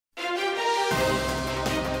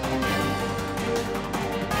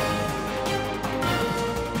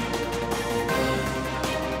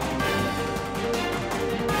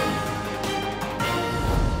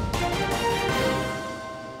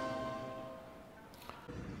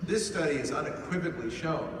this study has unequivocally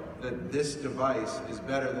shown that this device is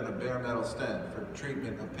better than a bare metal stent for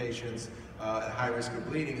treatment of patients at high risk of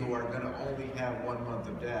bleeding who are going to only have 1 month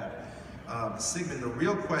of DAP. Sigmund, the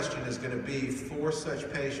real question is going to be for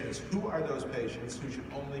such patients, who are those patients who should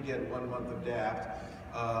only get 1 month of DAP?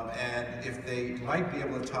 And if they might be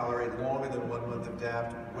able to tolerate longer than 1 month of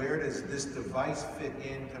DAP, where does this device fit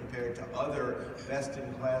in compared to other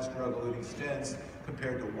best-in-class drug-eluting stents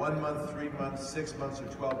compared to 1 month, 3 months, 6 months, or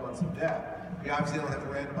 12 months of DAP? We obviously don't have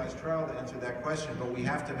a randomized trial to answer that question, but we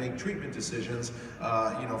have to make treatment decisions,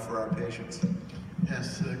 for our patients.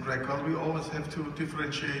 Yes, Greg, well, we always have to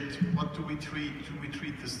differentiate what do we treat. Do we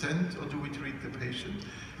treat the stent or do we treat the patient?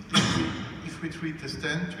 If we treat the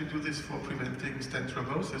stent, we do this for preventing stent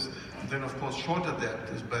thrombosis, then of course shorter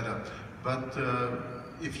depth is better. But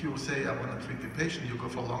if you say, I want to treat the patient, you go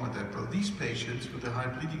for longer depth. Well, these patients with a high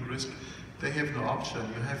bleeding risk, they have no option.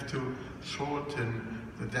 You have to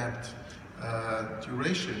shorten the depth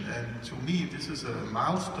duration. And to me, this is a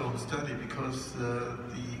milestone study because the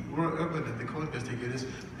Urban and the co-investigators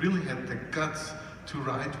really had the guts to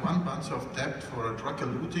write 1 month of depth for a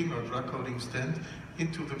drug-eluting or drug-coating stent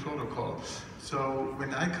into the protocol. So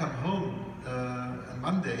when I come home on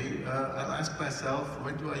Monday, I'll ask myself,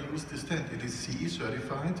 when do I use the stent? It is CE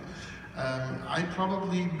certified. I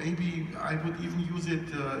probably, maybe I would even use it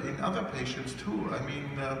in other patients too. I mean,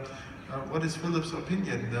 what is Philip's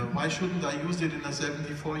opinion? Why shouldn't I use it in a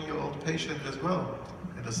 74-year-old patient as well?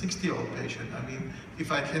 And a 60-year-old patient? I mean,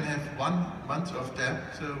 if I can have 1 month of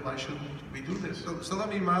depth, why shouldn't we do this? So let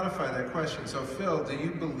me modify that question. So Phil, do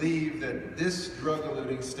you believe that this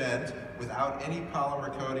drug-eluting stent without any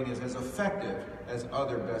polymer coating is as effective as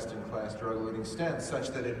other best-in-class drug-eluting stents, such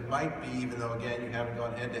that it might be, even though again you haven't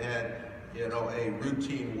gone head-to-head, a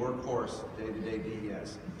routine workhorse day-to-day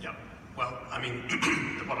DES? Yeah. Well, I mean,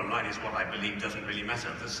 the bottom line is what I believe doesn't really matter.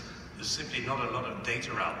 There's simply not a lot of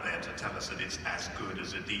data out there to tell us that it's as good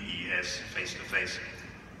as a DES face-to-face.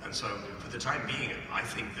 And so, for the time being, I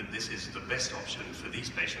think that this is the best option for these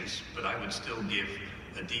patients, but I would still give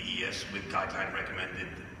a DES with guideline-recommended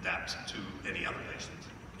DAPT to any other patient.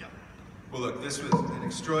 Yeah. Well, look, this was an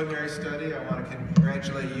extraordinary study. I want to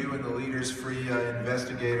congratulate you and the Leaders Free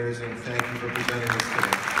investigators, and thank you for presenting this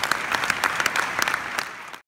today.